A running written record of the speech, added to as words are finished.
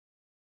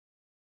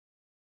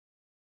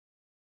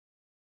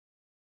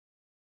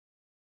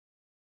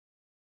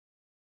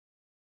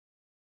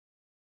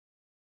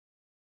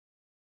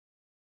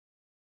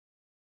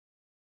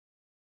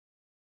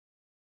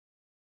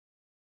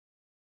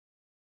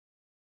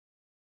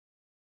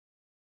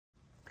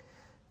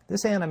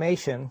This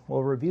animation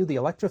will review the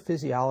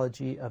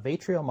electrophysiology of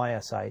atrial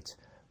myocytes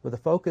with a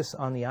focus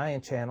on the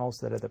ion channels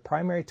that are the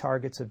primary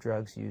targets of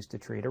drugs used to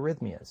treat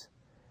arrhythmias.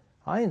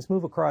 Ions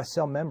move across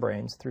cell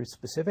membranes through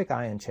specific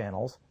ion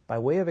channels by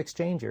way of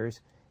exchangers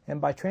and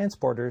by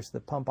transporters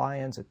that pump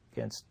ions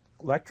against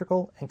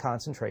electrical and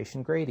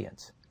concentration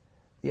gradients.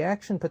 The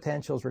action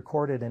potentials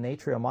recorded in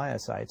atrial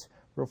myocytes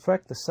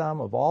reflect the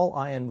sum of all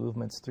ion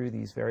movements through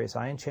these various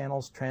ion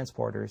channels,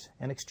 transporters,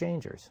 and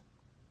exchangers.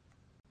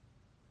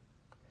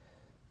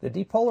 The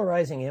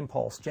depolarizing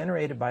impulse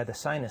generated by the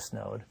sinus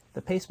node,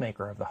 the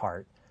pacemaker of the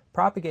heart,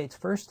 propagates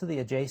first to the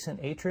adjacent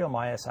atrial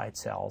myocyte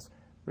cells,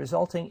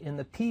 resulting in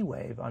the P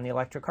wave on the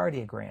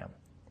electrocardiogram.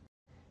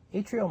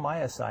 Atrial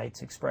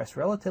myocytes express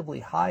relatively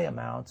high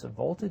amounts of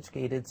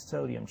voltage-gated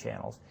sodium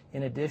channels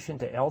in addition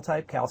to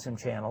L-type calcium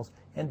channels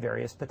and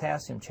various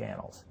potassium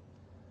channels.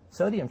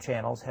 Sodium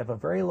channels have a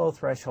very low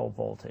threshold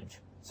voltage,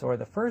 so are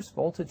the first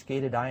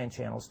voltage-gated ion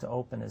channels to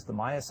open as the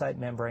myocyte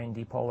membrane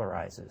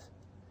depolarizes.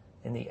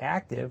 In the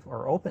active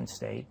or open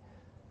state,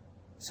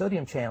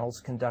 sodium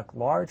channels conduct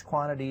large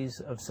quantities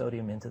of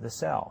sodium into the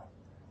cell.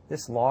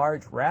 This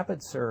large,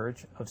 rapid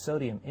surge of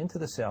sodium into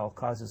the cell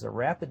causes a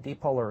rapid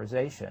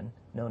depolarization,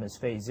 known as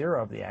phase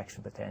 0 of the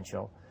action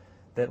potential,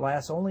 that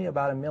lasts only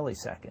about a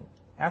millisecond,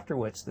 after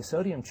which the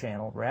sodium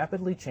channel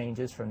rapidly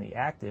changes from the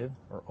active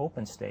or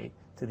open state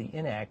to the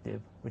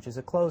inactive, which is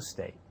a closed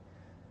state.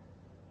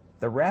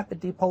 The rapid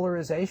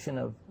depolarization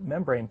of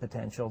membrane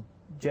potential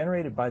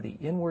generated by the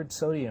inward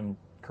sodium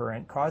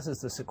current causes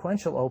the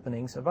sequential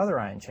openings of other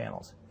ion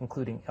channels,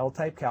 including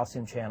L-type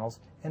calcium channels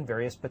and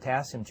various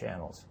potassium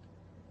channels.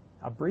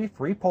 A brief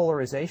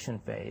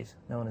repolarization phase,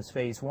 known as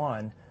phase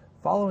 1,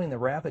 following the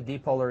rapid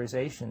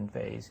depolarization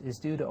phase is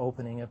due to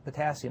opening of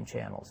potassium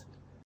channels.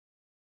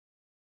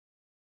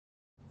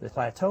 The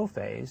plateau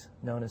phase,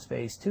 known as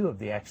phase 2 of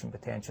the action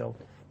potential,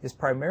 is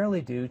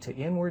primarily due to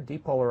inward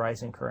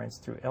depolarizing currents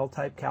through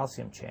L-type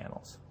calcium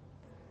channels.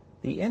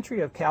 The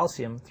entry of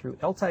calcium through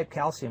L-type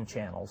calcium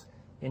channels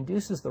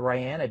induces the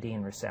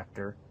ryanodine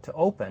receptor to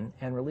open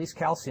and release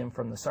calcium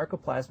from the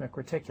sarcoplasmic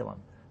reticulum,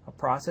 a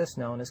process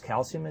known as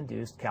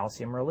calcium-induced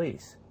calcium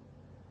release.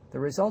 The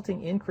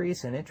resulting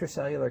increase in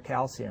intracellular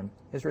calcium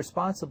is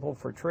responsible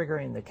for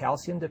triggering the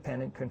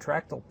calcium-dependent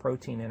contractile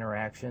protein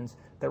interactions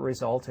that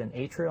result in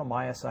atrial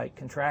myocyte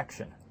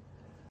contraction.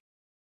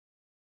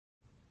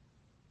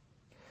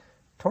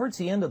 Towards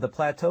the end of the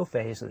plateau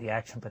phase of the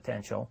action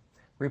potential,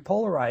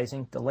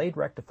 repolarizing delayed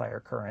rectifier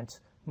currents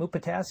move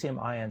potassium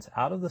ions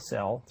out of the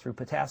cell through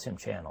potassium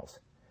channels.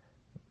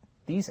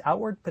 These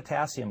outward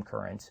potassium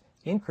currents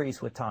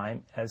increase with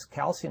time as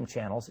calcium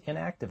channels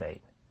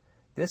inactivate.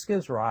 This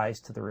gives rise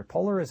to the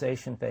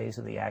repolarization phase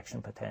of the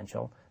action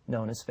potential,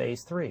 known as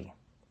phase 3.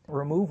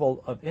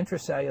 Removal of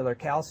intracellular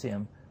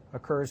calcium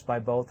occurs by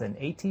both an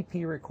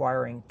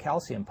ATP-requiring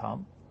calcium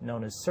pump,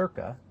 known as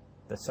SERCA,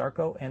 the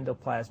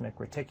sarcoendoplasmic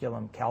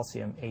reticulum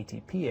calcium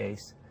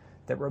ATPase,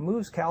 that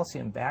removes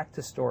calcium back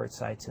to storage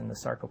sites in the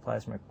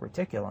sarcoplasmic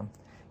reticulum,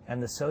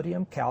 and the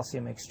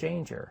sodium-calcium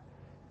exchanger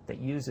that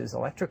uses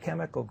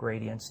electrochemical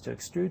gradients to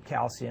extrude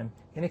calcium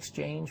in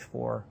exchange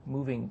for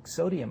moving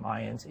sodium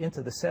ions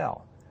into the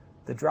cell.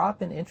 The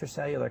drop in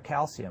intracellular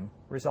calcium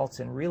results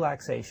in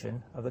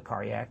relaxation of the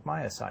cardiac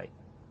myocyte.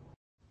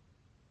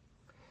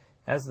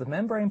 As the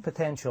membrane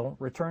potential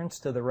returns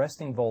to the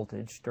resting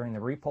voltage during the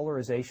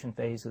repolarization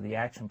phase of the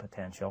action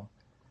potential,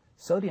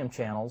 sodium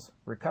channels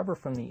recover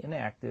from the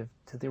inactive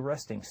to the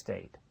resting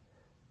state.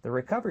 The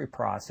recovery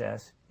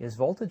process is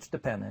voltage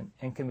dependent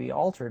and can be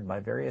altered by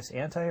various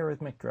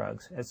antiarrhythmic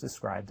drugs as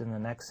described in the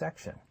next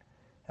section.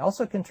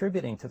 Also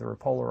contributing to the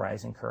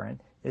repolarizing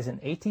current is an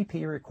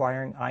ATP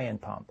requiring ion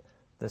pump,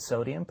 the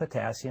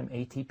sodium-potassium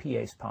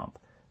ATPase pump,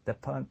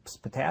 that pumps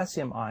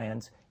potassium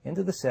ions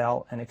into the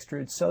cell and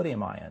extrudes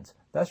sodium ions,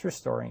 thus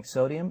restoring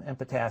sodium and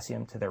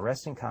potassium to their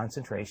resting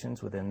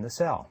concentrations within the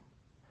cell.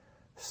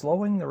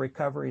 Slowing the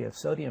recovery of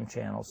sodium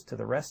channels to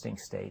the resting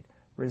state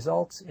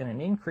results in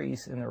an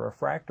increase in the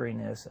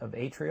refractoriness of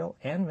atrial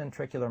and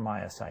ventricular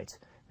myocytes,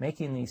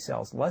 making these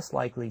cells less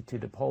likely to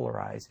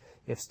depolarize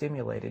if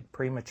stimulated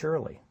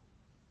prematurely.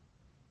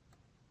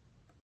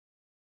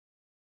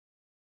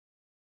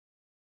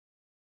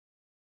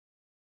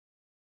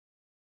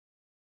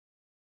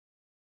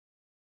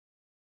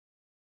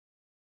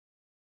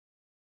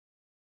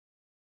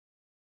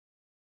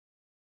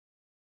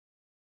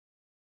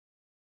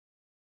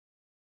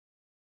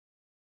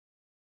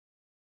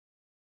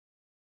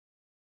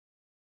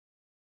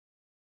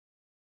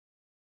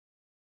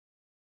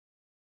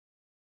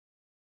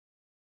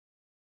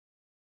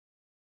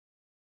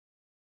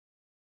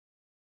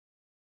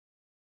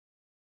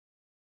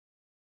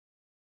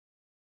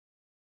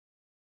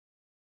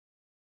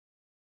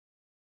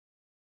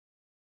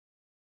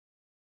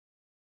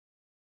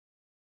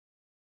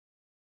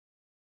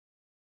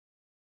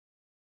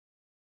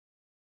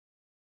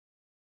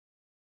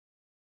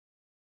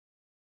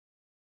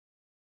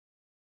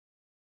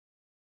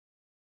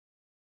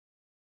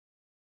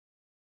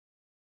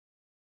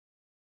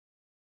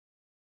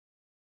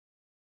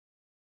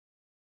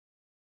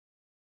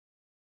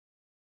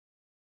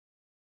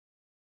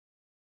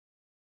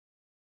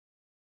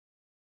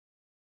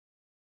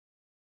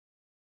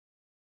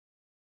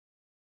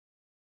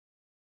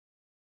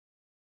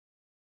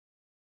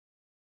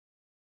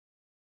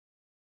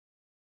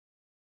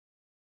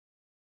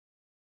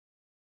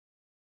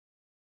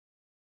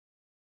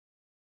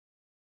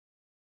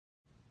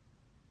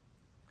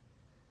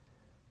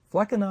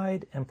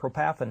 Flecainide and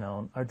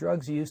Propafenone are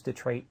drugs used to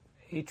treat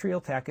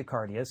atrial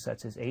tachycardias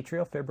such as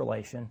atrial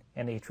fibrillation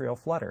and atrial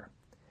flutter.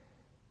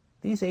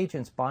 These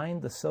agents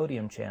bind the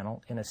sodium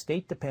channel in a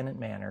state-dependent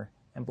manner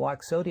and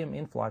block sodium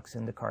influx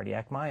into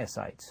cardiac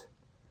myocytes.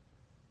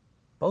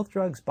 Both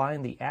drugs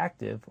bind the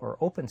active or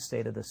open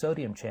state of the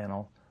sodium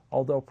channel,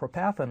 although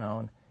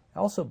Propafenone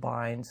also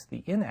binds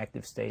the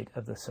inactive state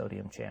of the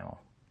sodium channel.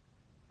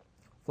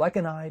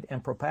 Flecainide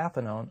and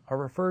Propafenone are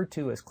referred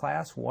to as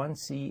Class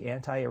 1C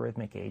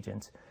antiarrhythmic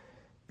agents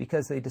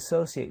because they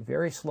dissociate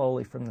very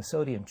slowly from the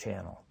sodium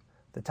channel.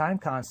 The time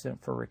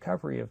constant for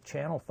recovery of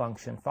channel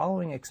function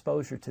following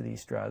exposure to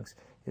these drugs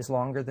is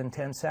longer than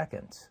 10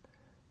 seconds.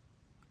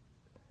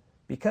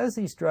 Because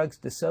these drugs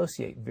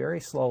dissociate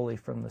very slowly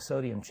from the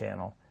sodium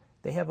channel,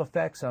 they have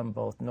effects on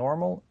both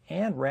normal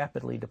and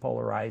rapidly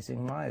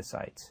depolarizing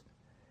myocytes.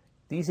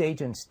 These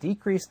agents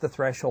decrease the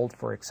threshold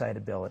for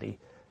excitability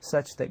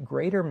such that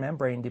greater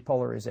membrane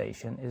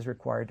depolarization is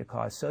required to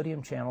cause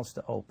sodium channels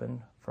to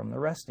open from the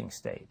resting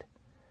state.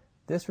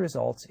 This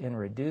results in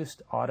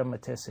reduced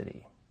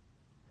automaticity.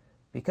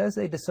 Because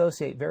they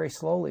dissociate very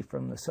slowly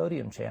from the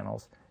sodium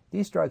channels,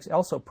 these drugs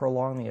also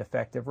prolong the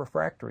effective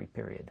refractory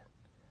period.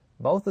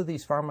 Both of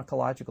these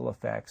pharmacological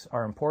effects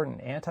are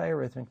important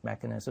antiarrhythmic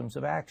mechanisms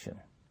of action.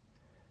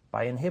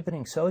 By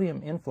inhibiting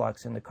sodium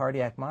influx into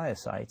cardiac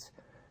myocytes,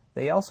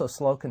 they also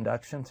slow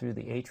conduction through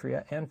the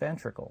atria and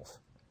ventricles.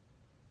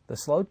 The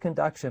slowed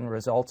conduction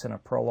results in a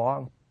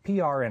prolonged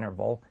PR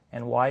interval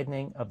and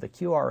widening of the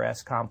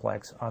QRS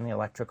complex on the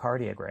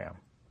electrocardiogram.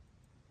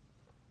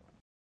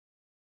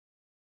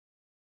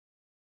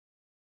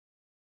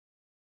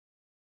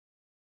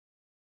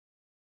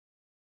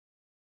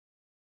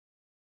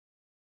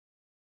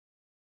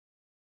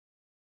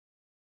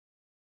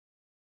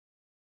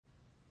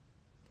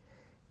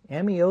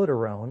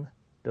 Amiodarone,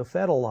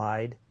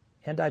 Dofetilide,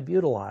 and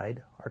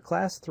Dibutylide are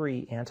Class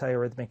 3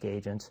 antiarrhythmic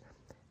agents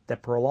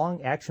that prolong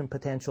action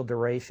potential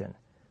duration,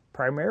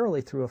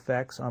 primarily through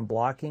effects on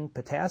blocking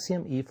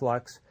potassium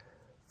efflux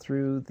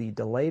through the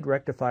delayed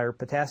rectifier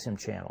potassium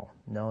channel,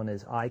 known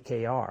as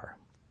IKR.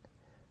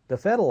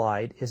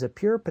 Dofetilide is a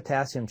pure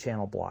potassium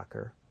channel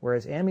blocker,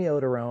 whereas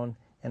amiodarone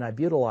and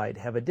Dibutylide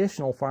have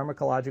additional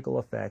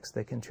pharmacological effects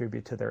that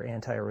contribute to their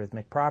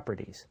antiarrhythmic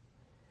properties.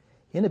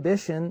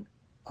 Inhibition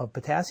of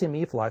potassium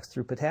efflux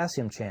through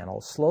potassium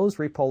channels slows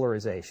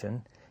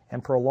repolarization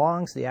and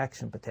prolongs the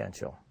action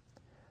potential.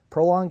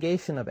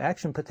 Prolongation of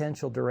action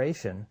potential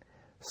duration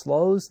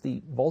slows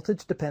the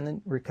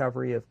voltage-dependent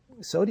recovery of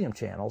sodium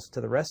channels to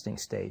the resting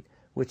state,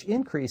 which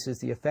increases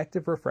the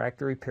effective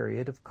refractory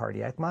period of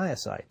cardiac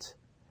myocytes.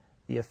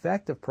 The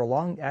effect of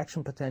prolonged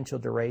action potential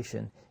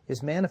duration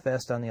is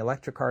manifest on the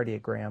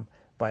electrocardiogram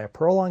by a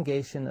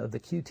prolongation of the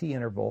QT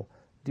interval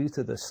due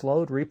to the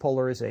slowed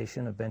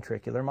repolarization of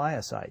ventricular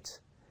myocytes.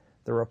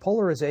 The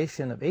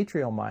repolarization of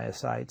atrial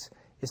myocytes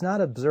is not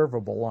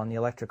observable on the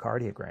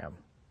electrocardiogram.